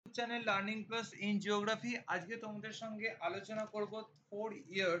Channel learning plus in geography. আজকে তোমাদের সঙ্গে আলোচনা করব 4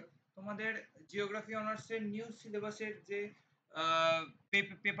 ইয়ার তোমাদের জিওগ্রাফি অনার্সের নিউ সিলেবাসের যে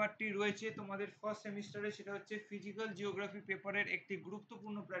পেপারটি রয়েছে তোমাদের ফার্স্ট সেমিস্টারে, সেটা হচ্ছে ফিজিক্যাল জিওগ্রাফি পেপারের একটি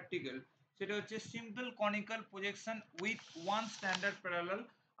গুরুত্বপূর্ণ প্র্যাকটিক্যাল, সেটা হচ্ছে simple conical projection with one standard parallel.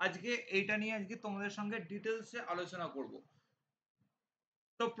 আজকে এইটা নিয়ে আজকে তোমাদের সঙ্গে ডিটেলসে আলোচনা করব।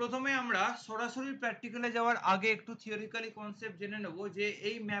 তো প্রথমে আমরা সরাসরি প্র্যাকটিক্যালে যাওয়ার আগে একটু থিওরিক্যালি কনসেপ্ট জেনে নেব যে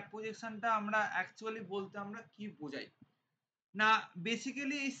এই ম্যাপ প্রজেকশনটা আমরা অ্যাকচুয়ালি বলতে আমরা কি বোঝাই। না,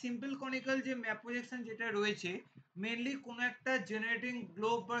 বেসিক্যালি এই সিম্পল কনিক্যাল যে ম্যাপ প্রজেকশন যেটা রয়েছে, মেনলি কোনো একটা জেনারেটিং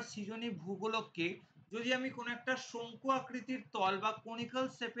গ্লোব বা সৃজনী ভূগোলককে যদি আমি কোনো একটা শঙ্কু আকৃতির তল বা কনিক্যাল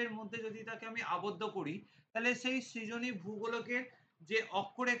শেপের মধ্যে যদি তাকে আমি আবদ্ধ করি, তাহলে সেই সৃজনী ভূগোলকের যে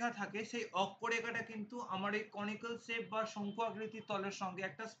অক্ষরেখা থাকে সেই অক্ষরেখাটা কিন্তু আমার এই কনিক্যাল শেপ বা শঙ্কু আকৃতির তলের সঙ্গে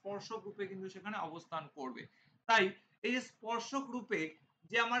একটা স্পর্শক রূপে কিন্তু সেখানে অবস্থান করবে। তাই এই যে স্পর্শক রূপে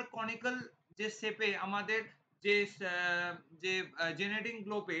যে আমার কনিক্যাল যে শেপে আমাদের যে যে জেনারেটিং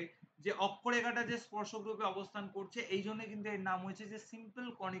গ্লোবে যে অক্ষরেখাটা যে স্পর্শক রূপে অবস্থান করছে, এই জন্য কিন্তু এর নাম হয়েছে যে সিম্পল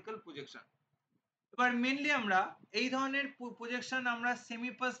কনিক্যাল প্রজেকশন। এবার মেনলি আমরা এই ধরনের প্রজেকশন আমরা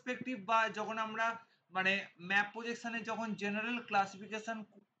সেমি পার্সপেক্টিভ বা যখন আমরা মানে ম্যাপ প্রজেকশনের যখন জেনারেল ক্লাসিফিকেশন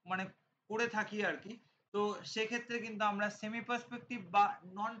মানে করে থাকি আর কি, তো সেক্ষেত্রে কিন্তু আমরা সেমি পার্সপেক্টিভ বা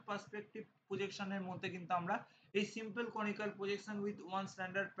নন পার্সপেক্টিভ প্রজেকশনের মধ্যে কিন্তু আমরা এই simple conical projection with one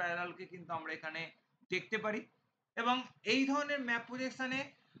standard প্যারালালকে কিন্তু আমরা এখানে দেখতে পারি। এবং এই ধরনের ম্যাপ প্রজেকশনে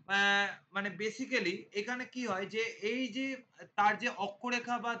মানে বেসিক্যালি এখানে কি হয় যে এই যে তার যে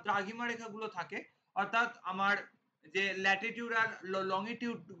অক্ষরেখা বা দ্রাঘিমা রেখাগুলো থাকে, অর্থাৎ আমার যে ল্যাটিটিউড আর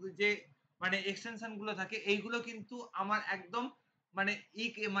লংিটিউড যে মানে এক্সটেনশন গুলো থাকে, এইগুলো কিন্তু আমার একদম মানে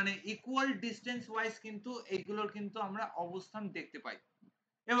মানে ইকুয়াল ডিস্টেন্স ওয়াইজ কিন্তু এইগুলোর কিন্তু আমরা অবস্থান দেখতে পাই।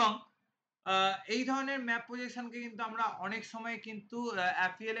 এবং এই ধরনের ম্যাপ প্রজেকশনকে কিন্তু আমরা অনেক সময় কিন্তু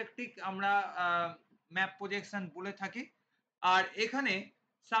অ্যাফিওলেকট্রিক আমরা ম্যাপ প্রজেকশন বলে থাকি। আর এখানে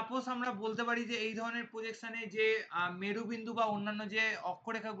সাপোজ আমরা বলতে পারি যে এই ধরনের প্রজেকশনে যে মেরুবিন্দু বা অন্যান্য যে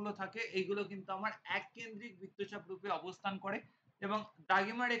অক্ষরেখাগুলো থাকে, এইগুলো কিন্তু আমার এককেন্দ্রিক বৃত্তচাপ রূপে অবস্থান করে এবং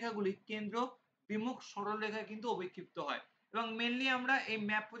দ্রাঘিমা রেখাগুলি কেন্দ্র বিমুখ সরল রেখায় কিন্তু অভিক্ষিপ্ত হয়। এবং মেনলি আমরা এই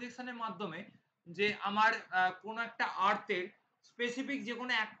ম্যাপ প্রজেকশনের মাধ্যমে যে আমার কোনো একটা আর্থের স্পেসিফিক যে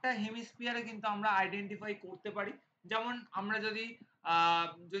কোনো একটা হেমিস্ফিয়ারে কিন্তু আমরা আইডেন্টিফাই করতে পারি। যেমন আমরা যদি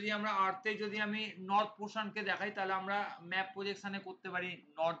আমরা আর্থে যদি আমি নর্থ পোর্শনকে দেখাই, তাহলে আমরা ম্যাপ প্রজেকশনে করতে পারি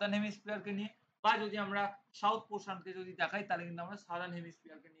নর্দার্ন হেমিস্ফিয়ারকে নিয়ে, বা যদি আমরা সাউথ পোর্শনকে যদি দেখাই তাহলে কিন্তু আমরা সাদার্ন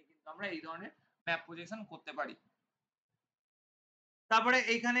হেমিস্ফিয়ারকে নিয়ে কিন্তু আমরা এই ধরনের ম্যাপ প্রজেকশন করতে পারি। তারপরে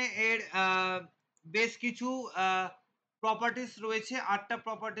এইখানে এর বেশ কিছু প্রপার্টিস রয়েছে, 8টা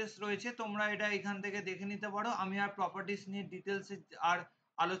প্রপার্টিস রয়েছে, তোমরা এটা এখান থেকে দেখে নিতে পারো। আমি আর প্রপার্টিস নিয়ে ডিটেলসে আর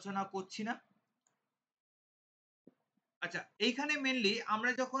আলোচনা করছি না। আচ্ছা, এইখানে মেনলি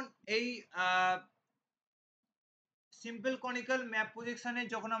আমরা যখন এই সিম্পল কনিক্যাল ম্যাপ প্রজেকশনে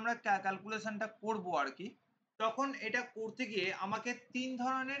যখন আমরা ক্যালকুলেশনটা করব আর কি, তখন এটা করতে গিয়ে আমাকে 3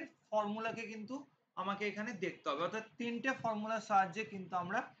 ধরনের ফর্মুলাকে কিন্তু আমাকে এখানে দেখতে হবে, অর্থাৎ 3টে ফর্মুলার সাহায্যে কিন্তু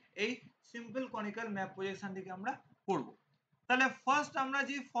আমরা এই সিম্পল কনিক্যাল ম্যাপ প্রজেকশনটিকে আমরা করব। তাহলে ফার্স্ট আমরা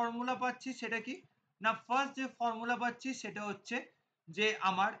যে ফর্মুলা পাচ্ছি সেটা কি না, ফার্স্ট যে ফর্মুলা পাচ্ছি সেটা হচ্ছে যে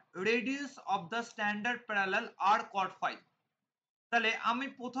আমার radius of the standard parallel R caught phi. তাহলে আমি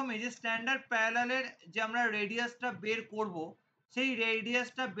প্রথমে যে স্ট্যান্ডার্ড প্যারালালের যে আমরা রেডিয়াসটা বের করব, সেই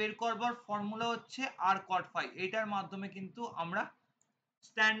রেডিয়াসটা বের করবার ফর্মুলা হচ্ছে আর কট ফাই। এটার মাধ্যমে কিন্তু আমরা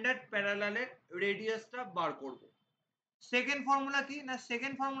স্ট্যান্ডার্ড প্যারালালের রেডিয়াসটা বার করব। সেকেন্ড ফর্মুলা কি না,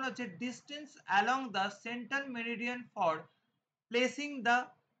 সেকেন্ড ফর্মুলা হচ্ছে distance along the central Meridien for placing the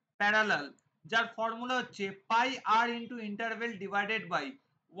parallel, যার ফর্মুলা হচ্ছে পাই আর into interval divided by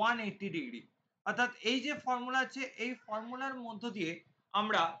 180 degree. অর্থাৎ এই যে ফর্মুলা আছে, এই ফর্মুলার মধ্য দিয়ে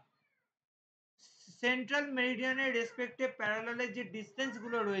আমরা সেন্ট্রাল মেরিডিয়ানের রেসপেক্টে প্যারালালের যে ডিস্টেন্স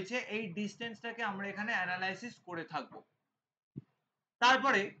গুলো রয়েছে, এই ডিস্টেন্সটাকে আমরা এখানে অ্যানালাইসিস করে থাকবো।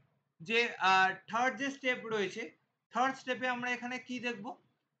 তারপরে যে থার্ড যে স্টেপ রয়েছে, থার্ড স্টেপে আমরা এখানে কি দেখব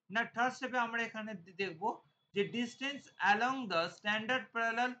না, থার্ড স্টেপে আমরা এখানে দেখব যে distance along the standard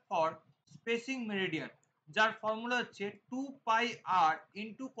parallel for spacing Meridien, যার ফর্মুলা হচ্ছে 2 পাই আর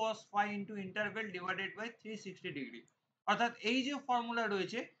into cos phi into interval divided by 360 degree. অর্থাৎ এই যে ফর্মুলা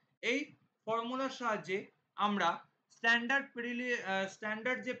রয়েছে, এই ফর্মুলার সাহায্যে আমরা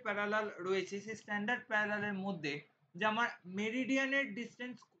স্ট্যান্ডার্ড যে প্যারালাল রয়েছে, সেই স্ট্যান্ডার্ড প্যারালালের মধ্যে যে আমার মেরিডিয়ানের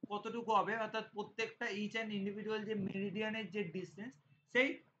ডিস্টেন্স কতটুকু হবে, অর্থাৎ প্রত্যেকটা ইচ অ্যান্ড ইন্ডিভিজুয়াল যে মেরিডিয়ানের যে ডিস্টেন্স, সেই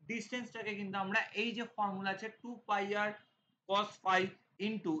ডিস্টেন্সটাকে কিন্তু আমরা এই যে ফর্মুলা আছে 2 পাই আর cos phi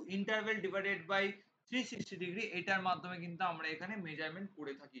into interval divided by 360 degree, এটার মাধ্যমে কিন্তু আমরা এখানে মেজারমেন্ট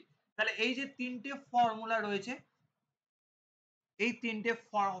করে থাকি। তাহলে এই যে 3টে ফর্মুলা রয়েছে, এই তিনটে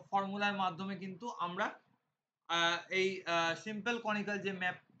ফর্মুলার মাধ্যমে কিন্তু আমরা এই সিম্পল কনিক্যাল যে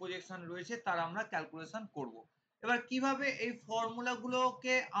ম্যাপ প্রজেকশন রয়েছে তার আমরা ক্যালকুলেশন করব। এবার কিভাবে এই ফর্মুলা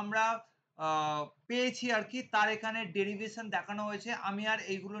গুলোকে আমরা পেয়েছি আর কি, তার এখানে ডেরিভেশন দেখানো হয়েছে। আমি আর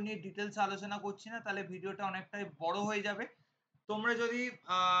এইগুলো নিয়ে ডিটেলস আলোচনা করছি না, তাহলে ভিডিওটা অনেকটাই বড় হয়ে যাবে। তোমরা যদি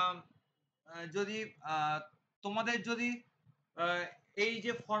যদি তোমাদের যদি এই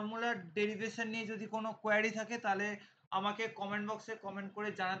যে ফর্মুলার ডেরিভেশন নিয়ে যদি কোনো কোয়ারি থাকে, তাহলে আমাকে কমেন্ট বক্সে কমেন্ট করে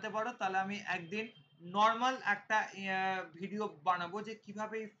জানাতে পারো। তাহলে আমি একদিন নর্মাল একটা ভিডিও বানাবো যে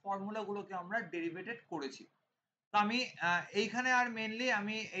কিভাবে এই ফর্মুলা গুলোকে আমরা ডেরিভেটেড করেছি। তো আমি এইখানে আর মেনলি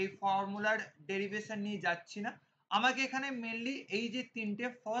আমি এই ফর্মুলার ডেরিভেশন নিয়ে যাচ্ছি না। আমাকে এখানে মেনলি এই যে তিনটে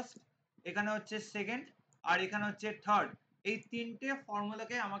ফার্স্ট, এখানে হচ্ছে সেকেন্ড, আর এখানে হচ্ছে থার্ড, এই তিনটে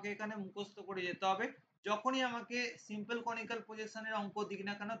ফর্মুলাকে আমাকে এখানে মুখস্থ করে যেতে হবে। যখনই আমাকে সিম্পল কনিক্যাল প্রজেকশনের অঙ্ক দিক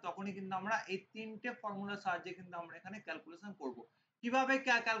না কেন, তখনই কিন্তু আমরা এই তিনটে ফর্মুলার সাহায্যে কিন্তু আমরা এখানে ক্যালকুলেশন করব। কিভাবে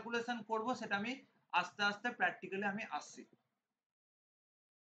ক্যালকুলেশন করব সেটা আমি আস্তে আস্তে প্র্যাকটিক্যালি আমি আসছি।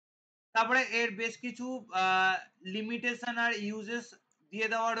 তারপরে এর বেশ কিছু লিমিটেশন আর ইউজেস দিয়ে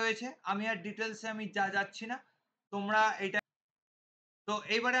দেওয়া রয়েছে। আমি আর ডিটেলসে আমি যাচ্ছি না, তোমরা এটা। তো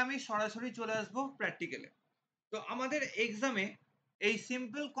এইবারে আমি সরাসরি চলে আসবো প্র্যাকটিক্যালে। তো আমাদের এক্সামে এই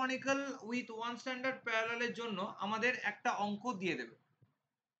simple conical with one standard প্যারালালের জন্য আমাদের একটা অঙ্ক দিয়ে দেবে।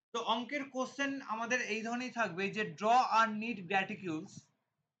 তো অঙ্কের কোশ্চেন আমাদের এই ধরনেরই থাকবে যে draw R need গ্র্যাটিকিউলস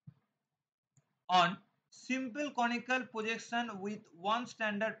on simple conical projection with one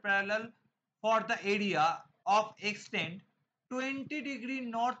standard parallel for the area of extent 20 degree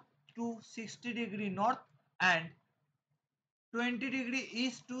north to 60 degree north and 20 degree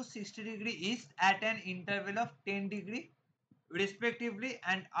east to 60 degree east at an interval of 10 degree respectively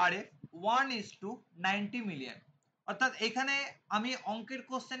and RF 1:90 million। অর্থাৎ এখানে আমি অঙ্কের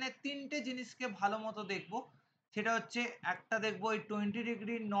কোশ্চেনে তিনটে জিনিসকে ভালো মতো দেখবো। সেটা হচ্ছে একটা দেখবো এই 20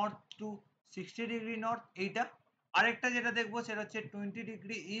 degree north two 60 degree north এইটা, আরেকটা যেটা দেখবো সেটা হচ্ছে 20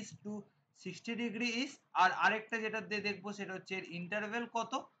 degree east two 60 degree east, আর আরেকটা যেটা দেখবো সেটা হচ্ছে এর ইন্টারভেল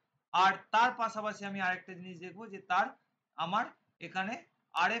কত, আর তার পাশাপাশি আমি আরেকটা জিনিস দেখবো যে তার আমার এখানে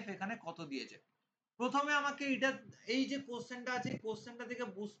RF এখানে কত দিয়েছে। প্রথমে আমাকে এটা এই যে কোশ্চেনটা আছে, কোশ্চেনটা থেকে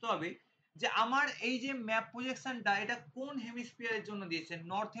বুঝতে হবে যে আমার এই যে ম্যাপ প্রজেকশনটা এটা কোন হেমিস্ফিয়ারের জন্য দিয়েছে,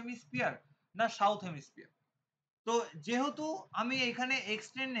 নর্থ হেমিস্ফিয়ার না সাউথ হেমিস্ফিয়ার। তো যেহেতু আমি এখানে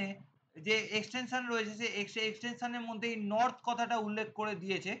এক্সটেন্ডে যে এক্সটেনশন রয়েছে সেই এক্সটেনশনের মধ্যে এই নর্থ কথাটা উল্লেখ করে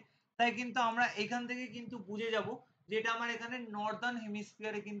দিয়েছে, তাই কিন্তু আমরা এখান থেকে কিন্তু বুঝে যাব যে এটা আমার এখানে নর্দার্ন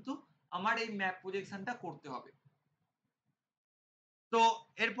হেমিস্ফিয়ারে কিন্তু আমার এই ম্যাপ প্রজেকশনটা করতে হবে। তো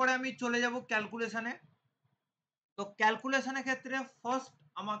এরপরে আমি চলে যাব ক্যালকুলেশনে। তো ক্যালকুলেশনের ক্ষেত্রে ফার্স্ট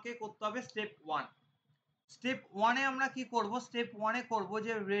আমাকে করতে হবে স্টেপ 1। স্টেপ 1 এ আমরা কি করব, স্টেপ 1 এ করব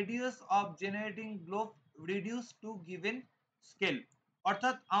যে radius of generating globe reduce to given scale.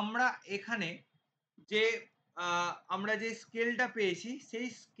 অর্থাৎ আমরা এখানে যে আমরা যে স্কেলটা পেয়েছি সেই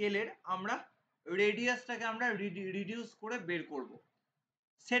স্কেলের আমরা রেডিয়াসটাকে আমরা রিডিউস করে বের করব।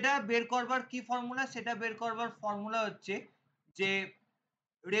 সেটা বের করবার কি ফর্মুলা, সেটা বের করবার ফর্মুলা হচ্ছে যে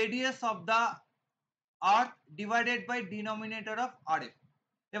radius of the earth divided by denominator of RF।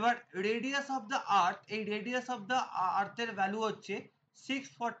 এবার রেডিয়াস অফ দ্য আর্থ, এই রেডিয়াস অফ দ্য আর্থের ভ্যালু হচ্ছে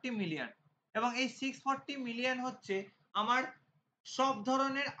 640 মিলিয়ন, এবং এই 640 মিলিয়ন হচ্ছে আমার সব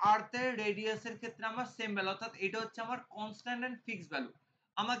ধরনের আর্থের রেডিয়াসের ক্ষেত্রে আমার সেম ভ্যালু, অর্থাৎ এটা হচ্ছে আমার কনস্ট্যান্ট এন্ড ফিক্সড ভ্যালু।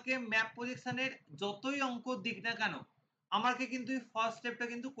 আমাকে ম্যাপ পজিশনের যতই অঙ্ক দিক না কেন, আমাকে কিন্তু ফার্স্ট স্টেপটা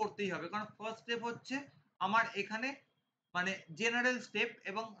কিন্তু করতেই হবে, কারণ ফার্স্ট স্টেপ হচ্ছে আমার এখানে মানে জেনারেল স্টেপ,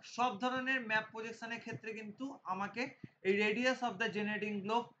 এবং সব ধরনের ম্যাপ প্রজেকশনের ক্ষেত্রে কিন্তু আমাকে এই radius of the generating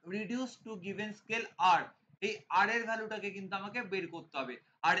globe reduce to given scale আর, এই আর এর ভ্যালুটাকে কিন্তু আমাকে বের করতে হবে।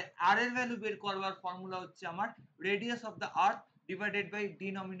 আর আর এর ভ্যালু বের করবার ফর্মুলা হচ্ছে আমার radius of the earth divided by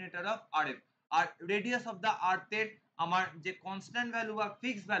denominator of RF। R radius of the আর্থের আমার যে কনস্ট্যান্ট ভ্যালু বা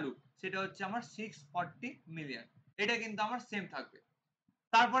ফিক্সড ভ্যালু সেটা হচ্ছে আমার 640 মিলিয়ন, এটা কিন্তু আমার সেম থাকবে।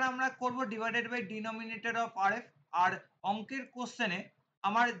 তারপর আমরা করব divided by denominator of RF। আর অঙ্কের কোশ্চেনে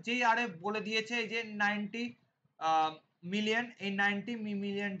আমার যেই RF বলে দিয়েছে এই যে 90 মিলিয়ন, এই 90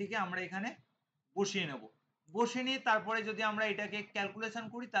 মিলিয়নটিকে আমরা এখানে বসিয়ে নেব। বসিয়ে নিয়ে তারপরে যদি আমরা এটাকে ক্যালকুলেশন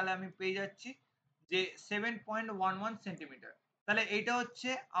করি তাহলে আমি পেয়ে যাচ্ছি যে 7.11 সেন্টিমিটার। তাহলে এইটা হচ্ছে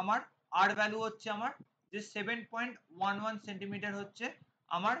আমার আর ভ্যালু হচ্ছে আমার যে 7.11 সেন্টিমিটার হচ্ছে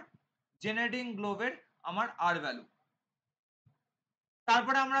আমার জেনারেটিং গ্লোবের আমার আর ভ্যালু।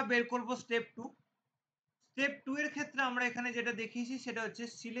 তারপরে আমরা বের করব স্টেপ 2। স্টেপ 2 এর ক্ষেত্রে আমরা এখানে যেটা দেখিয়েছি সেটা হচ্ছে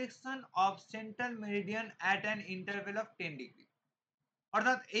selection of central Meridien at an interval of 10 degree.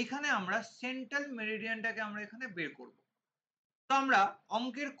 অর্থাৎ এইখানে আমরা সেন্ট্রাল মেরিডিয়ানটাকে আমরা এখানে বের করব। তো আমরা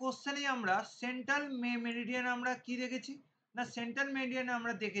অঙ্কের কোশ্চেনেই আমরা সেন্ট্রাল মেরিডিয়ান আমরা কি দেখেছি, না সেন্ট্রাল মেরিডিয়ানে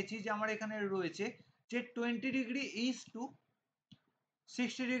আমরা দেখেছি যে আমার এখানে রয়েছে যে 20 degree east two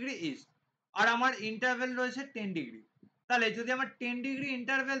 60 degree east আর আমার ইন্টারভেল রয়েছে 10 ডিগ্রি। তাহলে যদি আমার 10 ডিগ্রি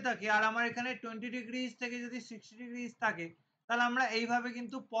ইন্টারভেল থাকে আর আমার এখানে 20 ডিগ্রি ইস্ট থেকে যদি 60 ডিগ্রি ইস্ট থাকে, তাহলে আমরা এইভাবে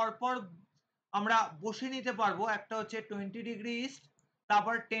কিন্তু পরপর আমরা বসে নিতে পারবো। একটা হচ্ছে 20 ডিগ্রি ইস্ট,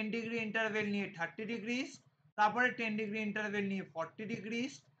 তারপর 10 ডিগ্রি ইন্টারভেল নিয়ে 30 ডিগ্রি ইস্ট, তারপরে 10 ডিগ্রি ইন্টারভেল নিয়ে 40 ডিগ্রি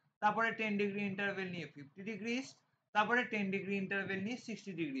ইস্ট, তারপরে 10 ডিগ্রি ইন্টারভেল নিয়ে 50 ডিগ্রি ইস্ট, তারপরে 10 ডিগ্রি ইন্টারভেল নিয়ে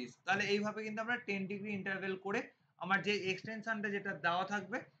 60 ডিগ্রি ইস্ট। তাহলে এইভাবে কিন্তু আমরা 10 ডিগ্রি ইন্টারভেল করে আমার যে এক্সটেনশনটা যেটা দেওয়া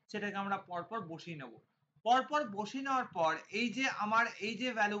থাকবে সেটাকে আমরা পরপর বসিয়ে নেব। পরপর বসিয়ে নেওয়ার পর এই যে আমার এই যে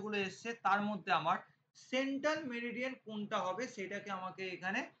ভ্যালুগুলো এসছে তার মধ্যে আমার সেন্ট্রাল মেরিডিয়ান কোনটা হবে সেটাকে আমাকে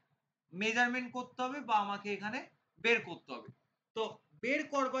এখানে মেজারমেন্ট করতে হবে বা আমাকে এখানে বের করতে হবে। তো বের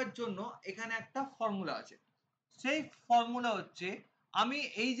করবার জন্য এখানে একটা ফর্মুলা আছে। সেই ফর্মুলা হচ্ছে আমি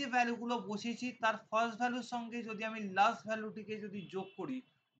এই যে ভ্যালুগুলো বসিয়েছি তার ফার্স্ট ভ্যালুর সঙ্গে যদি আমি লাস্ট ভ্যালুটিকে যদি যোগ করি,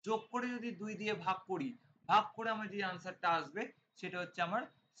 যোগ করে যদি 2 দিয়ে ভাগ করি, ভাগ করে আমার যে আনসারটা আসবে সেটা হচ্ছে আমার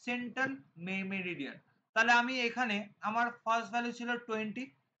সেন্ট্রাল মেরিডিয়ান। তাহলে আমি এখানে আমার ফার্স্ট ভ্যালু ছিল 20,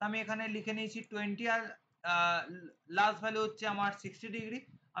 আমি এখানে লিখে নিয়েছি 20 আর লাস্ট ভ্যালু হচ্ছে আমার 60 ডিগ্রি।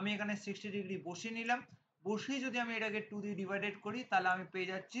 আমি এখানে 60 ডিগ্রি বসিয়ে নিলাম। বসিয়ে যদি আমি এটাকে 2 দিয়ে ডিভাইডেড করি তাহলে আমি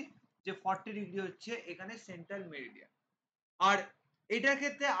পেয়ে যাচ্ছি যে 40 ডিগ্রি হচ্ছে এখানে সেন্ট্রাল মেরিডিয়ান। আর এটার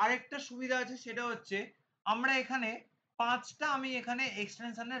ক্ষেত্রে আরেকটা সুবিধা আছে, সেটা হচ্ছে আমরা এখানে 5টা আমি এখানে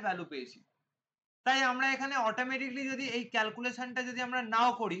এক্সটেনশনের ভ্যালু পেয়েছি। তাই আমরা এখানে অটোমেটিকলি যদি এই ক্যালকুলেশনটা যদি আমরা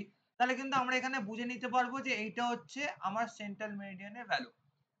নাও করি তাহলে কিন্তু আমরা এখানে বুঝে নিতে পারবো যে এইটা হচ্ছে আমার সেন্ট্রাল মেরিডিয়ানের ভ্যালু।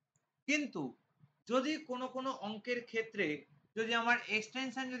 কিন্তু যদি কোনো অঙ্কের ক্ষেত্রে যদি আমার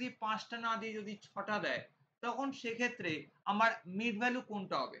এক্সটেনশন যদি 5টা না দিয়ে যদি 6টা দেয়, তখন সেক্ষেত্রে আমার মিড ভ্যালু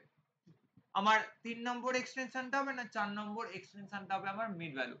কোনটা হবে? আমার 3 নম্বর এক্সটেনশনটা হবে না 4 নম্বর এক্সটেনশনটা হবে আমার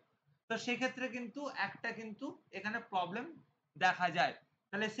মিড ভ্যালু। তো সেক্ষেত্রে কিন্তু একটা কিন্তু এখানে প্রবলেম দেখা যায়।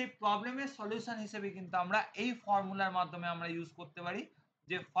 তাহলে সেই প্রবলেমের সলিউশন হিসেবে কিন্তু আমরা এই ফর্মুলার মাধ্যমে আমরা ইউজ করতে পারি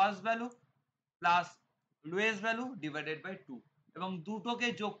যে first value plus lowest value divided by 2 এবং দুটোকে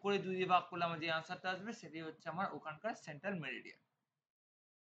যোগ করে 2 দিয়ে ভাগ করলে আমার যে আনসারটা আসবে সেটাই হচ্ছে আমার ওখানকার সেন্ট্রাল মেরিডিয়ান।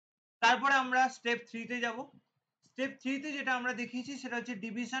 তারপরে আমরা স্টেপ 3 তে যাব। স্টেপ 3 তে যেটা আমরা দেখিয়েছি সেটা হচ্ছে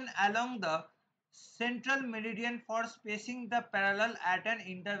division along the central Meridien for spacing the parallel at an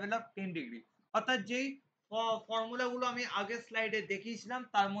interval of 10 degree. অর্থাৎ যেই ফর্মুলাগুলো আমি আগের স্লাইডে দেখিয়েছিলাম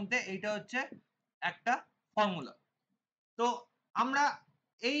তার মধ্যে এইটা হচ্ছে একটা ফর্মুলা। তো আমরা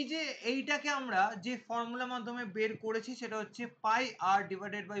এই যে এইটাকে আমরা যে ফর্মুলার মাধ্যমে বের করেছি সেটা হচ্ছে পাই আর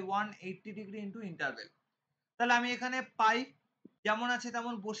divided by 180 degree into interval. তাহলে আমি এখানে পাই যেমন আছে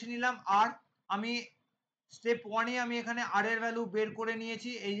তেমন বসিয়ে নিলাম। আর আমি স্টেপ 1 এ আমি এখানে আর এর ভ্যালু বের করে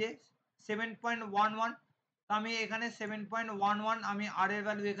নিয়েছি এই যে 7.11। তো আমি এখানে 7.11 আমি আর এর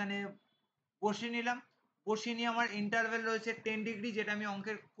ভ্যালু এখানে বসিয়ে নিলাম। বসিয়ে নিয়ে আমার ইন্টারভেল রয়েছে 10 ডিগ্রি, যেটা আমি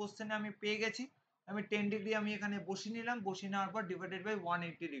অঙ্কের কোশ্চেনে আমি পেয়ে গেছি। আমি 10 ডিগ্রি আমি এখানে বসিয়ে নিলাম। বসিয়ে নেওয়ার পর ডিভাইডেড বাই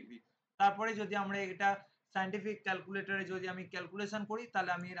 180 ডিগ্রি। তারপরে যদি আমরা এটা সায়েন্টিফিক ক্যালকুলেটরে যদি আমি ক্যালকুলেশন করি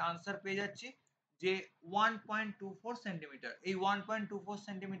তাহলে আমি এর আনসার পেয়ে যাচ্ছি যে 1.24 সেন্টিমিটার। এই 1.24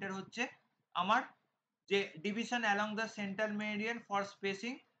 সেন্টিমিটার হচ্ছে আমার যে division along the central Meridien for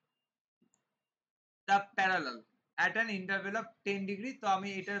spacing the parallel at an interval of 10 degree। তো আমি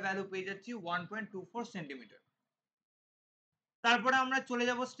এটার ভ্যালু পেয়ে যাচ্ছি 1.24 সেন্টিমিটার। তারপরে আমরা চলে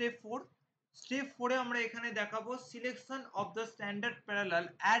যাব স্টেপ 4। স্টেপ 4 এ আমরা এখানে দেখাবো selection of the standard parallel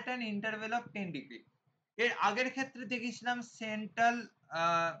at an interval of 10 degree। এর আগের ক্ষেত্রে দেখিয়েছিলাম সেন্ট্রাল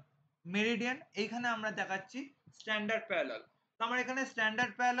মেরিডিয়ান, এইখানে আমরা দেখাচ্ছি স্ট্যান্ডার্ড প্যারালাল। তো আমার এখানে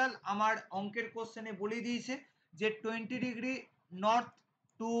স্ট্যান্ডার্ড প্যারালাল আমার অঙ্কের কোশ্চেনে বলে দিয়েছে যে 20 degree north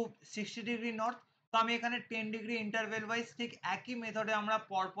two 60 degree north. তো আমি এখানে 10 ডিগ্রি ইন্টারভেল ওয়াইজ ঠিক একই মেথডে আমরা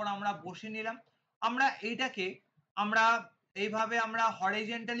পরপর আমরা বসিয়ে নিলাম। আমরা এইটাকে আমরা এইভাবে আমরা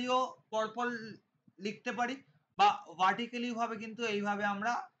হরাইজন্টালিও পরপর লিখতে পারি বা ভার্টিক্যালি ভাবে কিন্তু এইভাবে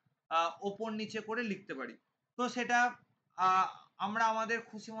আমরা ওপর নিচে করে লিখতে পারি। তো সেটা আমরা আমাদের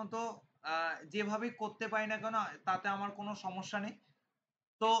খুশি মতো যেভাবেই করতে পারি না কেন তাতে আমার কোনো সমস্যা নেই।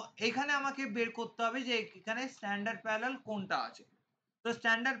 তো এখানে আমাকে বের করতে হবে যে এখানে স্ট্যান্ডার্ড প্যারালাল কোনটা আছে। তো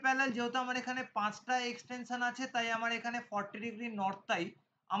স্ট্যান্ডার্ড প্যারালাল যেহেতু আমার এখানে 5টা এক্সটেনশন আছে তাই আমার এখানে 40 ডিগ্রি নর্থটাই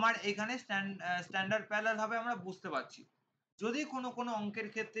আমার এখানে স্ট্যান্ডার্ড প্যারালাল হবে আমরা বুঝতে পারছি। যদি কোনো অঙ্কের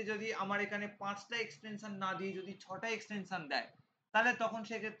ক্ষেত্রে যদি আমার এখানে 5টা এক্সটেনশন না দিয়ে যদি 6টা এক্সটেনশন দেয় তাহলে তখন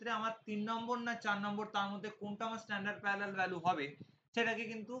সেক্ষেত্রে আমার 3 নম্বর না 4 নম্বর তার মধ্যে কোনটা আমার স্ট্যান্ডার্ড প্যারালাল ভ্যালু হবে সেটাকে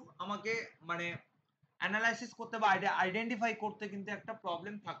কিন্তু আমাকে মানে অ্যানালাইসিস করতে বা আইডেন্টিফাই করতে কিন্তু একটা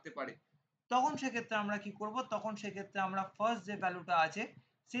প্রবলেম থাকতে পারে। তখন সেক্ষেত্রে আমরা কি করব, তখন সেক্ষেত্রে আমরা ফার্স্ট যে ভ্যালুটা আছে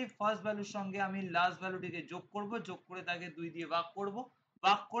সেই ফার্স্ট ভ্যালুর সঙ্গে আমি লাস্ট ভ্যালুটিকে যোগ করব, যোগ করে তাকে 2 দিয়ে ভাগ করব,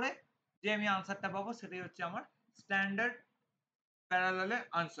 ভাগ করে যে আমি আনসারটা পাবো সেটাই হচ্ছে আমার স্ট্যান্ডার্ড প্যারালালের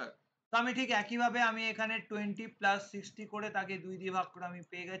আনসার। তো আমি ঠিক একইভাবে আমি এখানে 20 + 60 করে তাকে 2 দিয়ে ভাগ করে আমি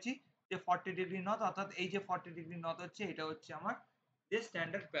পেয়ে গেছি যে 40 ডিগ্রি নর্থ, অর্থাৎ এই যে 40 ডিগ্রি নর্থ হচ্ছে এটা হচ্ছে আমার যে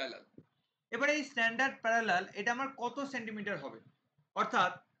স্ট্যান্ডার্ড প্যারালাল। এবারে এই স্ট্যান্ডার্ড প্যারালাল এটা আমার কত সেন্টিমিটার হবে,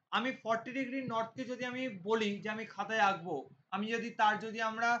 অর্থাৎ আমি 40 ডিগ্রি নর্থকে যদি আমি বলি যে আমি খাতায় আঁকবো, আমি যদি তার যদি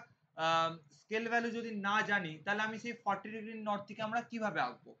আমরা স্কেল ভ্যালু যদি না জানি তাহলে আমি সেই 40 ডিগ্রি নর্থ থেকে আমরা কিভাবে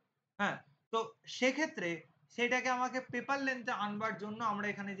আঁকবো। হ্যাঁ, তো সেক্ষেত্রে সেটাকে আমাকে পেপার লেন্থে আনবার জন্য আমরা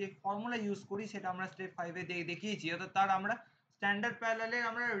এখানে যে ফর্মুলা ইউজ করি সেটা আমরা স্টেপ 5 এ দেখিয়েছি, অর্থাৎ তার আমরা স্ট্যান্ডার্ড প্যারালালের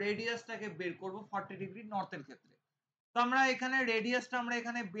আমরা রেডিয়াসটাকে বের করব 40 ডিগ্রি নর্থের ক্ষেত্রে। তো আমরা এখানে রেডিয়াসটা আমরা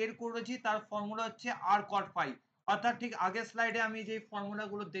এখানে বের করেছি, তার ফর্মুলা হচ্ছে r cot phi, অর্থাৎ ঠিক আগের স্লাইডে আমি যে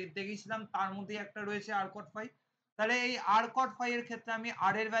ফর্মুলাগুলো দেখিয়েছিলাম তার মধ্যে একটা রয়েছে r cot phi। তাহলে এই r cot phi এর ক্ষেত্রে আমি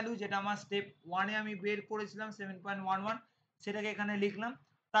r এর ভ্যালু যেটা আমার স্টেপ 1 এ আমি বের করেছিলাম 7.11 সেটাকে এখানে লিখলাম।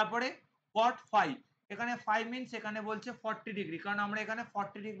 তারপরে cot phi, এখানে phi মিনস এখানে বলছে 40 ডিগ্রি, কারণ আমরা এখানে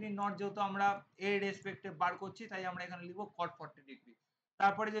 40 ডিগ্রি নট যেহেতু আমরা এর রেসপেক্টে বার করছি তাই আমরা এখানে লিখবো cot 40 ডিগ্রি।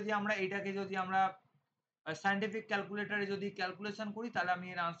 তারপরে যদি আমরা এটাকে যদি আমরা সায়েন্টিফিক ক্যালকুলেটরে যদি ক্যালকুলেশন করি তাহলে আমি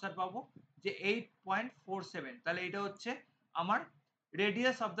এর আনসার পাবো যে 8.47। তাহলে এটা হচ্ছে আমার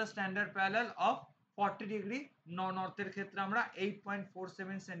radius of the standard parallel of 40 degree নর্থের ক্ষেত্রে আমরা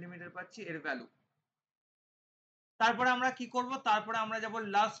 8.47 সেন্টিমিটার পাচ্ছি এর ভ্যালু। তারপরে আমরা কি করব, তারপরে আমরা যাব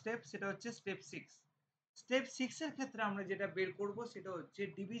লাস্ট স্টেপ, সেটা হচ্ছে স্টেপ 6। স্টেপ 6 এর ক্ষেত্রে আমরা যেটা বের করব সেটা হচ্ছে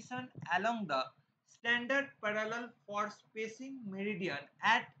division along the standard parallel for spacing Meridien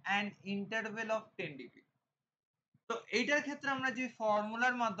at an interval of 10 degree. তো এইটার ক্ষেত্রে আমরা যে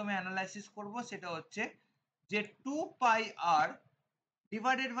ফর্মুলার মাধ্যমে অ্যানালাইসিস করব সেটা হচ্ছে যে 2 পাই r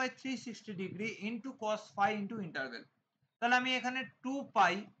divided by 360 degree into cos phi into interval. তাহলে আমি এখানে 2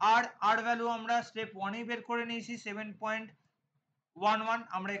 পাই r ভ্যালু আমরা স্টেপ 1 এ বের করে নিয়েছি 7.11,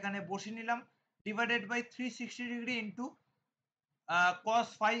 আমরা এখানে বসিয়ে নিলাম, divided by 360 degree into cos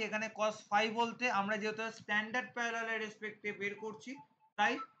phi, এখানে cos phi বলতে আমরা যেহেতু স্ট্যান্ডার্ড প্যারালালের রেসপেক্টে বের করছি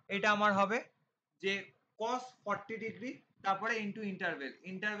তাই এটা আমার হবে যে cos 40 ডিগ্রি তারপরে ইনটু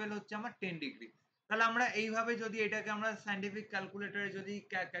ইন্টারভেল হচ্ছে আমার 10 ডিগ্রি। তাহলে আমরা এইভাবে যদি এটাকে আমরা সায়েন্টিফিক ক্যালকুলেটরে যদি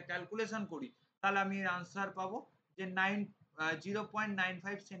ক্যালকুলেশন করি তাহলে আমি এর আনসার পাবো যে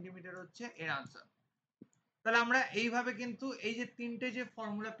 0.95 সেন্টিমিটার হচ্ছে এর আনসার। তাহলে আমরা এইভাবে কিন্তু এই যে তিনটে যে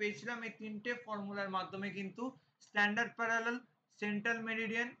ফর্মুলা পেয়েছিলাম এই তিনটে ফর্মুলার মাধ্যমে কিন্তু স্ট্যান্ডার্ড প্যারালাল, সেন্ট্রাল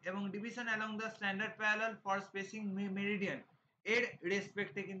মেরিডিয়ান এবং division along the standard parallel for spacing Meridien এর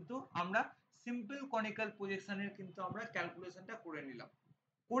রেসপেক্টে কিন্তু আমরা সিম্পল কনিক্যাল প্রজেকশনের কিন্তু আমরা ক্যালকুলেশনটা করে নিলাম।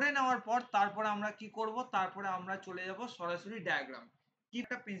 করে নেওয়ার পর তারপরে আমরা কি করব, তারপরে আমরা চলে যাব সরাসরি ডায়াগ্রাম। কি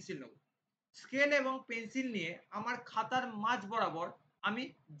একটা পেন্সিল নেব, স্কেল এবং পেন্সিল নিয়ে আমার খাতার মাঝ বরাবর আমি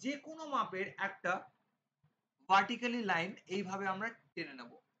যে কোনো মাপের একটা ভার্টিক্যালি লাইন এইভাবে আমরা টেনে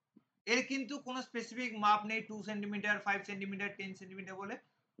নেব। এর কিন্তু কোনো স্পেসিফিক মাপ নেই, 2 সেন্টিমিটার, 5 সেন্টিমিটার, 10 সেন্টিমিটার বলে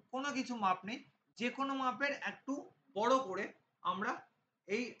কোনো কিছু মাপ নেই, যে কোনো মাপের একটু বড় করে আমরা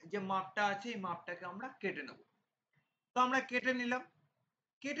এই যে মাপটা আছে এই মাপটাকে আমরা কেটে নেব। তো আমরা কেটে নিলাম,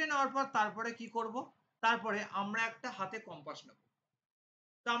 কেটে নেওয়ার পর তারপরে কি করব, তারপরে আমরা একটা হাতে কম্পাস নেব।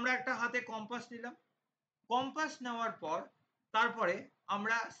 তো আমরা একটা হাতে কম্পাস নিলাম, কম্পাস নেওয়ার পর তারপরে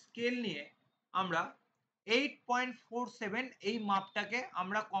আমরা স্কেল নিয়ে আমরা 8.47 এই মাপটাকে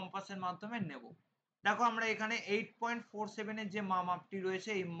আমরা কম্পাসের মাধ্যমে নেব। দেখো আমরা এখানে 8.47 এর যে মাপটি রয়েছে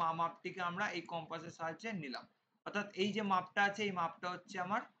এই মাপটিকে আমরা এই কম্পাসের সাহায্যে নিলাম, অর্থাৎ এই যে মাপটা আছে এই মাপটা হচ্ছে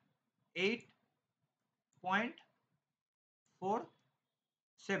আমার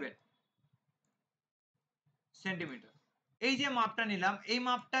 8.47 সেন্টিমিটার। এই যে মাপটা নিলাম এই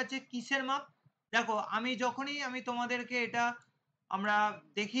মাপটা হচ্ছে কিসের মাপ, দেখো আমি যখনই আমি তোমাদেরকে এটা আমরা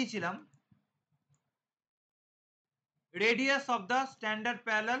দেখিয়েছিলাম radius of the standard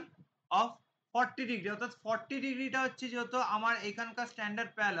parallel of 40 degree, অর্থাৎ 40 ডিগ্রিটা হচ্ছে যেহেতু আমার এখানকার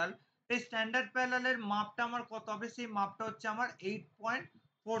স্ট্যান্ডার্ড প্যারালাল, এই স্ট্যান্ডার্ড প্যারালালের মাপটা আমার কত হবে, সেই মাপটা হচ্ছে আমার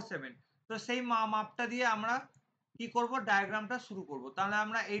 8.47। তো সেই মাপটা দিয়ে আমরা কি করব, ডায়াগ্রামটা শুরু করব। তাহলে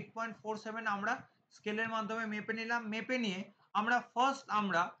আমরা 8.47 আমরা স্কেলের মাধ্যমে মেপে নিলাম, মেপে নিয়ে আমরা ফার্স্ট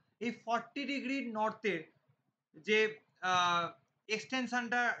আমরা এই 40 ডিগ্রি নর্থের যে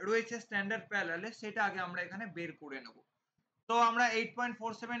এক্সটেনশনটা রয়েছে স্ট্যান্ডার্ড প্যারালালে সেটা আগে আমরা এখানে বের করে নেব। তো আমরা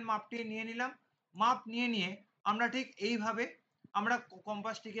 8.47 মাপটি নিয়ে নিলাম, মাপ নিয়ে আমরা ঠিক এইভাবে আমরা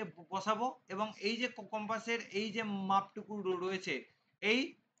কম্পাসটিকে বসাবো এবং এই যে কম্পাসের এই যে মাপটুকু রয়েছে এই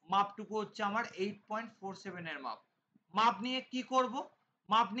মাপটুকু হচ্ছে আমার 8.47 এর মাপ। মাপ নিয়ে কি করব,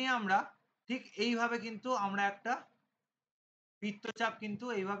 মাপ নিয়ে আমরা ঠিক এইভাবে কিন্তু আমরা একটা বৃত্তচাপ কিন্তু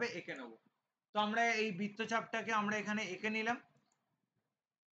এইভাবে এঁকে নেব। তো আমরা এই বৃত্তচাপটাকে আমরা এখানে এঁকে নিলাম,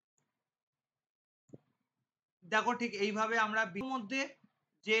 দেখো ঠিক এইভাবে আমরা মধ্যে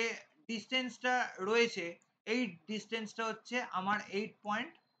যে ডিস্টেন্সটা রয়েছে এই ডিস্টেন্সটা হচ্ছে আমার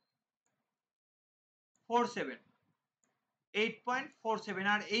 8.47 8.47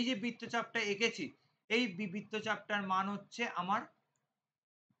 আর এই যে বৃত্তচাপটা এঁকেছি এই বৃত্তচাপটার মান হচ্ছে আমার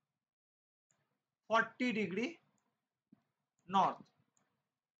 40 ডিগ্রি নর্থ।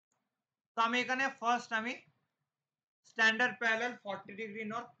 তো আমি এখানে ফার্স্ট আমি স্ট্যান্ডার্ড প্যারালাল 40 ডিগ্রি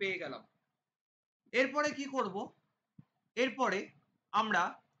নর্থ পেয়ে গেলাম। এরপরে কি করব, এরপরে আমরা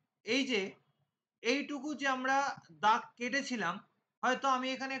এই যে এইটুকু যে আমরা দাগ কেটেছিলাম, হয়তো আমি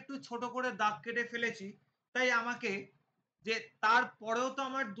এখানে একটু ছোট করে দাগ কেটে ফেলেছি, তাই আমাকে যে তারপরেও তো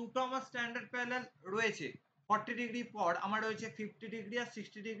আমার দুটো আমার স্ট্যান্ডার্ড প্যারালাল রয়েছে। 40 ডিগ্রি পর আমার রয়েছে 50 ডিগ্রি আর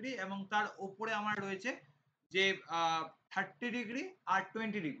 60 ডিগ্রি এবং তার ওপরে আমার রয়েছে যে 30 ডিগ্রি আর 20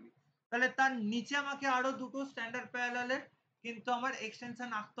 ডিগ্রি। তাহলে তার নিচে আমাকে আরো দুটো স্ট্যান্ডার্ড প্যারালালের কিন্তু আমার এক্সটেনশন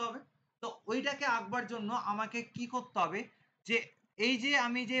আঁকতে হবে। তো ওইটাকে আঁকবার জন্য আমাকে কি করতে হবে, যে এই যে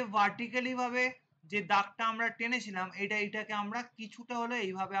আমি যে ভার্টিক্যালি ভাবে যে দাগটা আমরা টেনেছিলাম এটাকে আমরা কিছুটা হলে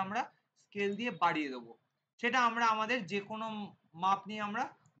এইভাবে আমরা স্কেল দিয়ে বাড়িয়ে দেবো। সেটা আমরা আমাদের যে কোনো মাপ নিয়ে আমরা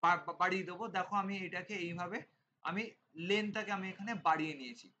বাড়িয়ে দেবো। দেখো আমি এটাকে এইভাবে আমি লেন্থটাকে আমি এখানে বাড়িয়ে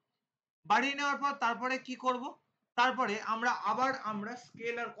নিয়েছি। বাড়িয়ে নেওয়ার পর তারপরে কি করব, তারপরে আমরা আবার আমরা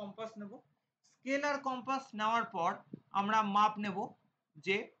স্কেল আর কম্পাস নেব। স্কেল আর কম্পাস নেওয়ার পর আমরা মাপ নেব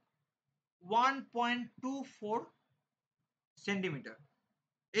যে 1.24 সেন্টিমিটার।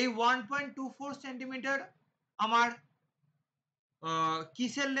 এই 1.24 সেন্টিমিটার আমার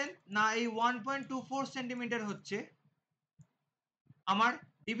কিসের লেন্থ না, এই 1.24 সেন্টিমিটার হচ্ছে আমার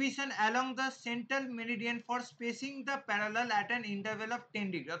division along the central Meridien for spacing the parallel at an interval of 10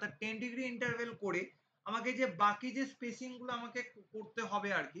 degree. অর্থাৎ 10 ডিগ্রি ইন্টারভেল করে আমাকে যে বাকি যে স্পেসিং গুলো আমাকে করতে হবে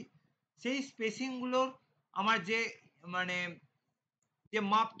আর কি, সেই স্পেসিং গুলোর আমার যে মানে যে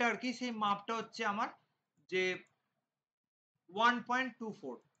মাপটা আর কি, সেই মাপটা হচ্ছে আমার যে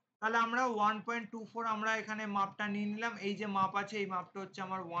 1.24। তাহলে আমরা 1.24 আমরা এখানে মাপটা নিয়ে নিলাম। এই যে মাপ আছে এই মাপটা হচ্ছে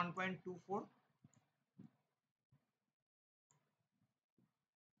আমার 1.24।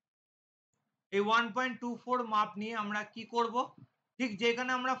 এই 1.24 মাপ নিয়ে আমরা কি করব, ঠিক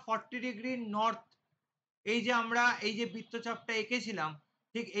যেখানে আমরা 40 ডিগ্রি নর্থ এই যে আমরা এই যে বৃত্তচাপটা এঁকেছিলাম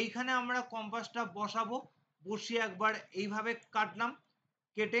ঠিক এইখানে আমরা কম্পাসটা বসাবো। বসিয়ে একবার এইভাবে কাটলাম,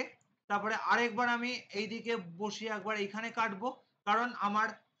 কেটে তারপরে আরেকবার আমি এইদিকে বসিয়ে একবার এইখানে কাটবো। কারণ আমার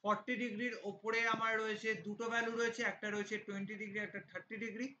 40 ডিগ্রির ওপরে আমার রয়েছে দুটো ভ্যালু রয়েছে, একটা রয়েছে 20 ডিগ্রি একটা 30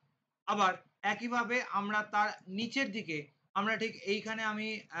 ডিগ্রি। আবার একইভাবে আমরা তার নিচের দিকে আমরা ঠিক এইখানে আমি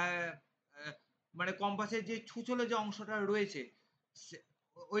মানে কম্পাসের যে ছুঁচলো যে অংশটা রয়েছে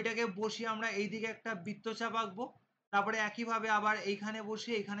ওইটাকে বসিয়ে আমরা এইদিকে একটা বৃত্তচাপ আঁকবো। তারপরে একইভাবে আবার এইখানে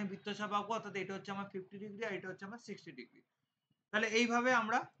বসিয়ে এইখানে বৃত্তচাপ আঁকবো। অর্থাৎ এটা হচ্ছে আমার 50 ডিগ্রি আর এটা হচ্ছে আমার 60 ডিগ্রি। তাহলে এইভাবে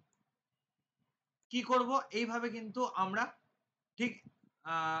আমরা কি করব, এইভাবে কিন্তু আমরা ঠিক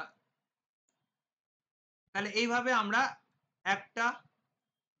তাহলে এইভাবে আমরা একটা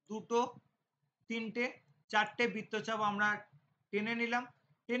দুটো তিনটে চারটে বৃত্তচাপ আমরা টেনে নিলাম।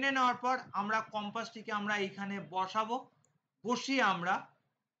 টেনে নেওয়ার পর আমরা কম্পাসটিকে আমরা এইখানে বসাবো। বসিয়ে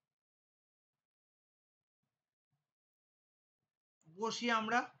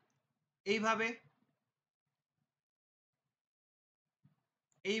আমরা এইভাবে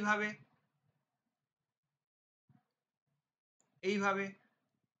এইভাবে এইভাবে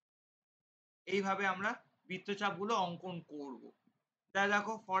এইভাবে আমরা বৃত্তচাপগুলো অঙ্কন করব।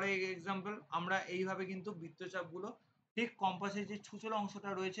 দেখো ফর এক্সাম্পল আমরা এইভাবে কিন্তু বৃত্তচাপগুলো ঠিক কম্পাসের যে ছুঁচলো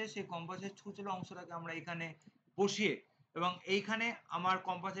অংশটা রয়েছে সেই কম্পাসের ছুঁচলো অংশটাকে আমরা এখানে বসিয়ে এবং এইখানে আমার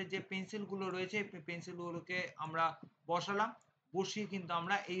কম্পাসের যে পেন্সিলগুলো রয়েছে পেন্সিলগুলোকে আমরা বসালাম। বসিয়ে কিন্তু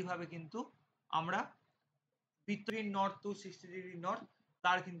আমরা এইভাবে কিন্তু আমরা বৃত্তহীন নর্থ টু 60 ডিগ্রি নর্থ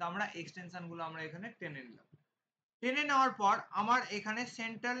তার কিন্তু আমরা এক্সটেনশন গুলো আমরা এখানে টেনে নিলাম। টেনে নেওয়ার পর আমার এখানে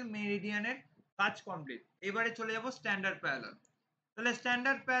সেন্ট্রাল মেরিডিয়ানের কাজ কমপ্লিট। এবারে চলে যাব স্ট্যান্ডার্ড প্যারালাল। তাহলে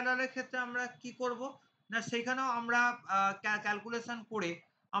স্ট্যান্ডার্ড প্যারালালের ক্ষেত্রে আমরা কি করব না, সেখানেও আমরা ক্যালকুলেশন করে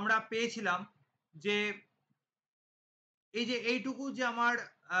আমরা পেয়েছিলাম যে এই যে এইটুকু যে আমার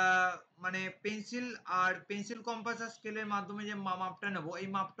মানে পেন্সিল আর পেন্সিল কম্পাস আর স্কেলের মাধ্যমে যে মাপটা নেব এই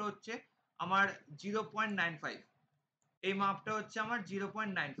মাপটা হচ্ছে আমার 0.95। এই মাপটা হচ্ছে আমার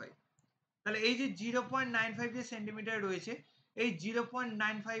 0.95। তাহলে এই যে 0.95 যে সেন্টিমিটার রয়েছে এই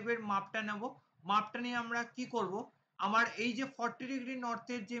 0.95 এর মাপটা নেব। মাপটা নিয়ে আমরা কি করব, আমার এই যে 40 ডিগ্রি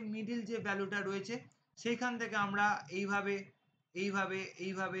নর্থের যে মিডিল যে ভ্যালুটা রয়েছে সেইখান থেকে আমরা এইভাবে এইভাবে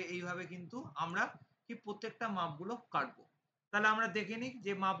এইভাবে এইভাবে কিন্তু আমরা কি প্রত্যেকটা মাপগুলো কাটবো। তাহলে আমরা দেখে নিই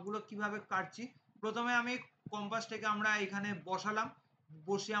যে মাপগুলো কিভাবে কাটছি। প্রথমে আমি কম্পাসটাকে আমরা এখানে বসালাম।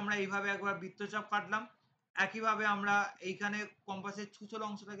 বসে আমরা এইভাবে একবার বৃত্তচাপ কাটলাম। একইভাবে আমরা এইখানে কম্পাসের ছুঁচলো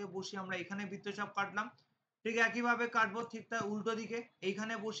অংশটাকে বসিয়ে আমরা এখানে বৃত্তচাপ কাটলাম। ঠিক একইভাবে কাটবো ঠিক তার উল্টো দিকে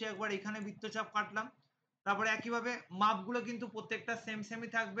এইখানে বসে একবার এখানে বৃত্তচাপ কাটলাম। তারপরে একইভাবে মাপগুলো কিন্তু প্রত্যেকটা সেমই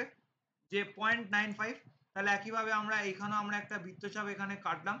থাকবে, যে 0.95। তাহলে একইভাবে আমরা এখানেও আমরা একটা বৃত্তচাপ এখানে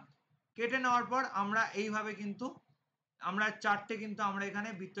কাটলাম। কেটে নেওয়ার পর আমরা এইভাবে কিন্তু আমরা 4 টে কিন্তু আমরা এখানে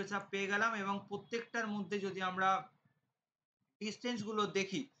বৃত্তচাপ পেয়ে গেলাম, এবং প্রত্যেকটার মধ্যে যদি আমরা ডিসটেন্স গুলো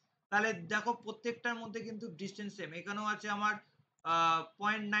দেখি, তাহলে দেখো প্রত্যেকটার মধ্যে কিন্তু ডিসটেন্স সেম। এখানেও আছে আমার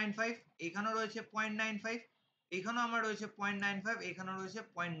 0.95, এখানেও রয়েছে 0.95, এখানেও আমার রয়েছে 0.95, এখানেও রয়েছে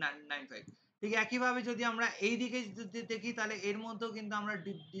 0.95। ঠিক একইভাবে যদি আমরা এইদিকে যদি দেখি, তাহলে এর মধ্যেও কিন্তু আমরা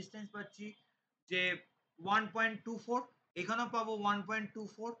ডিসটেন্স পাচ্ছি যে 1.24, এখানেও পাবো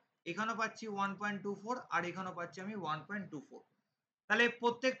 1.24, এখানেও পাচ্ছি 1.24, আর এখানেও পাচ্ছি আমি 1.24। তাহলে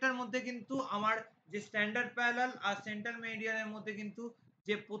প্রত্যেকটার মধ্যে কিন্তু আমার যে স্ট্যান্ডার্ড প্যারালাল আর সেন্ট্রাল মেরিডিয়ানের মধ্যে কিন্তু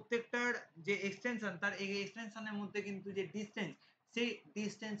যে প্রত্যেকটার যে এক্সটেনশন, তার এই এক্সটেনশনের মধ্যে কিন্তু যে ডিসটেন্স, সেই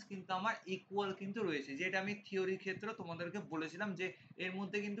ডিসটেন্স কিন্তু আমার ইকুয়াল কিন্তু রয়েছে, যেটা আমি থিওরি ক্ষেত্রে তোমাদেরকে বলেছিলাম যে এর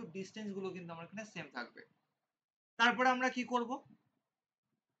মধ্যে কিন্তু ডিসটেন্স গুলো কিন্তু আমার এখানে সেম থাকবে। তারপরে আমরা কি করব,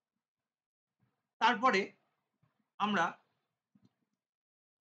 তারপরে আমরা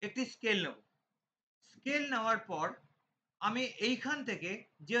একটি স্কেল নেব। স্কেল নেওয়ার পর আমি এইখান থেকে,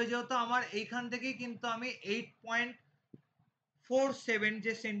 যেহেতু আমার এইখান থেকেই কিন্তু আমি 8.47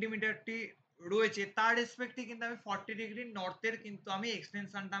 যে সেন্টিমিটারটি রয়েছে, তার রেসপেক্টে কিন্তু আমি 40 ডিগ্রি নর্থের কিন্তু আমি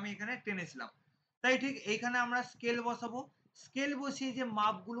এক্সটেনশনটা আমি এখানে টেনেছিলাম। তাই ঠিক এইখানে আমরা স্কেল বসাবো। স্কেল বসিয়ে যে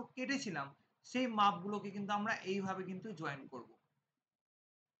মাপগুলো কেটেছিলাম, সেই মাপগুলোকে কিন্তু আমরা এইভাবে কিন্তু জয়েন করব।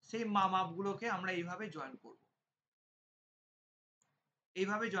 সেই মাপগুলোকে আমরা এইভাবে জয়েন করব,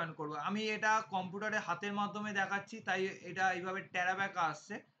 এইভাবে জয়েন করব। আমি এটা কম্পিউটারে হাতের মাধ্যমে দেখাচ্ছি, তাই এটা এইভাবে টেরা ব্যাকা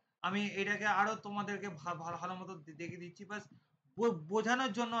আসছে। আমি এটাকে আরো তোমাদেরকে ভালো মতো দেখিয়ে দিচ্ছি, বাস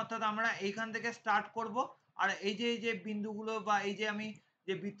বোঝানোর জন্য। অর্থাৎ আমরা এইখান থেকে স্টার্ট করব, আর এই যে বিন্দুগুলো বা এই যে আমি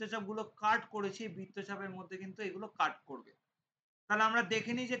যে বৃত্তচাপ গুলো কাট করেছি, বৃত্তচাপের মধ্যে কিন্তু এগুলো কাট করবে। তাহলে আমরা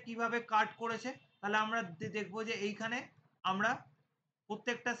দেখে নিই যে কিভাবে কাট করেছে। তাহলে আমরা দেখবো যে এইখানে আমরা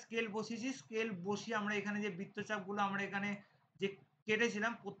প্রত্যেকটা স্কেল বসিয়েছি, স্কেল বসিয়ে আমরা এখানে যে বৃত্তচাপ গুলো আমরা এখানে যে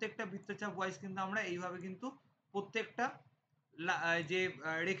কেটেছিলাম, প্রত্যেকটা বৃত্তচাপ ওয়াইজ কিন্তু আমরা এইভাবে কিন্তু প্রত্যেকটা যে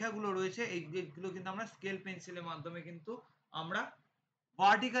রেখাগুলো রয়েছে, এইগুলো কিন্তু আমরা স্কেল পেন্সিলের মাধ্যমে কিন্তু আমরা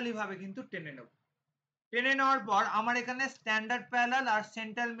ভার্টিক্যালি ভাবে কিন্তু টেনে নেব। টেনে নেওয়ার পর আমার এখানে স্ট্যান্ডার্ড প্যারালাল আর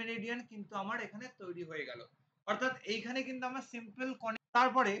সেন্ট্রাল মেরিডিয়ান কিন্তু আমার এখানে তৈরি হয়ে গেল। অর্থাৎ এইখানে কিন্তু আমরা সিম্পল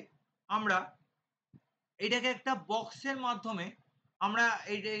তারপরে আমরা এটাকে একটা বক্সের মাধ্যমে আমরা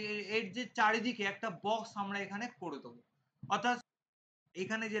এর যে চারিদিকে একটা বক্স আমরা এখানে করে দেবো। অর্থাৎ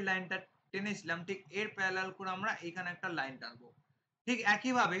এখানে যে লাইনটা টেনেছিলাম, ঠিক এর প্যারালাল করে আমরা এখানে একটা লাইন টানবো। ঠিক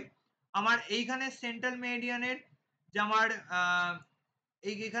একইভাবে আমার এইখানে সেন্ট্রাল মেরিডিয়ানের যে আমার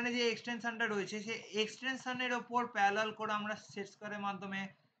এখানে যে এক্সটেনশনটা রয়েছে, সেই এক্সটেনশনের ওপর প্যারালাল করে আমরা সেট স্কয়ারের মাধ্যমে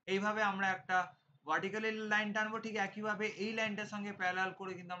এইভাবে আমরা একটা ভার্টিক্যালি লাইন টানবো। ঠিক একইভাবে এই লাইনটার সঙ্গে প্যারালাল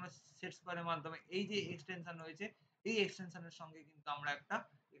করে কিন্তু আমরা সেট স্কয়ারের মাধ্যমে এই যে এক্সটেনশন রয়েছে, এই এক্সটেনশনের সঙ্গে কিন্তু আমরা একটা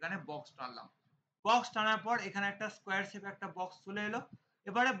এখানে বক্স টানলাম। বক্স টানার পর এখানে একটা স্কোয়ার শেপ একটা বক্স চলে এলো।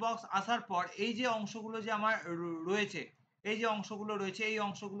 এবারে বক্স আসার পর এই যে অংশগুলো যে আমার রয়েছে, এই যে অংশগুলো রয়েছে, এই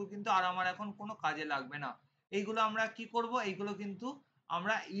অংশগুলো কিন্তু আর আমার এখন কোনো কাজে লাগবে না। এইগুলো আমরা কি করব, এইগুলো কিন্তু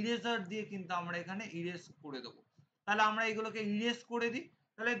আমরা ইরেজার দিয়ে কিন্তু আমরা এখানে ইরেজ করে দেবো। তাহলে আমরা এগুলোকে ইরেজ করে দিই।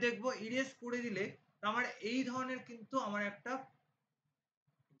 তাহলে দেখবো ইরেজ করে দিলে আমার এই ধরনের কিন্তু আমার একটা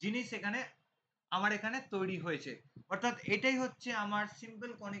জিনিস এখানে আমার এখানে তৈরি হয়েছে। অর্থাৎ এটাই হচ্ছে আমার simple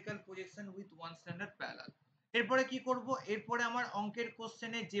conical projection with one standard parallel. এরপরে কি করব, এরপরে আমার অঙ্কের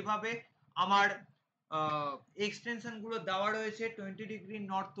কোশ্চেনে যেভাবে আমার এক্সটেনশন গুলো দেওয়া রয়েছে 20 degree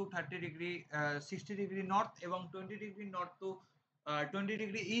north two 30 degree 60 degree north এবং 20 degree north two 20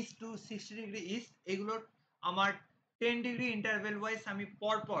 degree east two 60 degree east, এগুলোর আমার 10 ডিগ্রি ইন্টারভেল ওয়াইজ আমি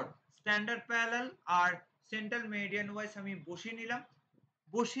পরপর স্ট্যান্ডার্ড প্যারালাল আর সেন্ট্রাল মেরিডিয়ান ওয়াইজ আমি বসিয়ে নিলাম।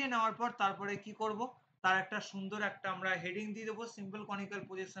 বসিয়ে নেওয়ার পর তারপরে কি করব, তার একটা সুন্দর একটা আমরা হেডিং দিয়ে দেবো, simple conical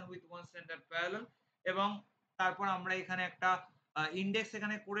projection with one standard parallel. এবং তারপর আমরা এখানে একটা ইন্ডেক্স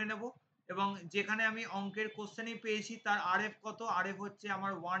এখানে করে নেব, এবং যেখানে আমি অঙ্কের কোশ্চেনই পেয়েছি তার আরএফ কত, আরএফ হচ্ছে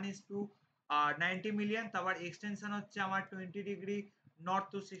আমার 1:90 মিলিয়ন। তারপর এক্সটেনশন হচ্ছে আমার 20 degree north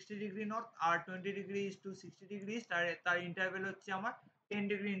two 60 degree north আর 20 degree east two 60 degree east, আর তার ইন্টারভেল হচ্ছে আমার 10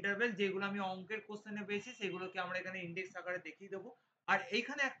 ডিগ্রি ইন্টারভেল। যেগুলো আমি অঙ্কের কোশ্চেনে পেয়েছি সেগুলোকে আমরা এখানে ইন্ডেক্স আকারে দেখিয়ে দেবো। আর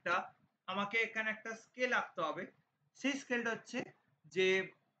এইখানে একটা আমাকে এখানে একটা স্কেল আঁকতে হবে। সেই স্কেলটা হচ্ছে যে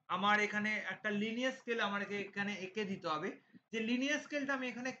আমার এখানে একটা লিনিয়ার স্কেল আমাকে এখানে এঁকে দিতে হবে। যে লিনিয়ার স্কেলটা আমি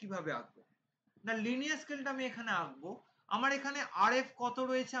এখানে কিভাবে আঁকবো, না লিনিয়ার স্কেলটা আমি এখানে আঁকবো, আমার এখানে আরএফ কত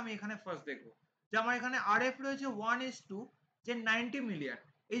রয়েছে আমি এখানে ফার্স্ট দেখবো। যে আমার এখানে আরএফ রয়েছে 1:90 যে 90 মিলিয়ন।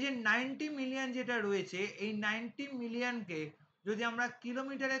 এই যে 90 মিলিয়ন যেটা রয়েছে, এই 90 মিলিয়নকে যদি আমরা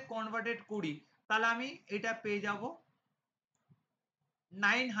কিলোমিটারে কনভার্টেড করি, তাহলে আমি এটা পেয়ে যাব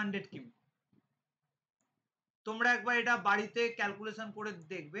 900 কিমি। তোমরা একবার এটা বাড়িতে ক্যালকুলেশন করে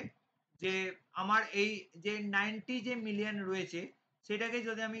দেখবে যে আমার এই যে 90 যে মিলিয়ন রয়েছে সেটাকে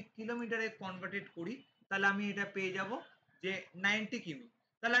যদি আমি কিলোমিটারে কনভার্টেড করি তাহলে আমি এটা পেয়ে যাব যে 90 কিমি।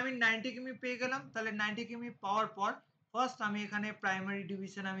 তাহলে আমি 90 কিমি পেয়ে গেলাম। তাহলে 90 কিমি পাওয়ার পর ফার্স্ট আমি এখানে প্রাইমারি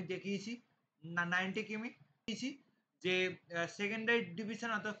ডিভিশন আমি দেখিয়েছি না 90 কিমি দিয়েছি যে সেকেন্ডারি ডিভিশন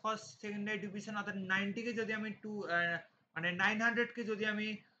অর্থাৎ ফার্স্ট সেকেন্ডারি ডিভিশন অর্থাৎ 90 কে যদি আমি মানে 900 কে যদি আমি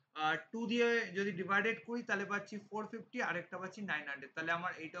 2 দিয়ে যদি ডিভাইডেড করি তাহলে পাচ্ছি 450 আরেকটা পাচ্ছি 900। তাহলে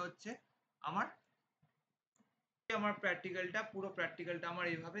আমার এইটা হচ্ছে আমার আমার প্র্যাকটিক্যালটা পুরো প্র্যাকটিক্যালটা আমার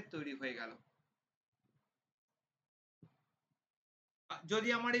এইভাবে তৈরি হয়ে গেল। যদি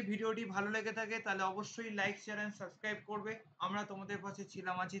আমার এই ভিডিওটি ভালো লেগে থাকে তাহলে অবশ্যই লাইক শেয়ার এন্ড সাবস্ক্রাইব করবে। আমরা তোমাদের পাশে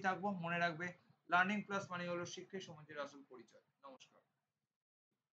ছিলাম আছি থাকবো। মনে রাখবে লার্নিং প্লাস মানে হলো শিক্ষাই সমাজের আসল পরিচয়। নমস্কার।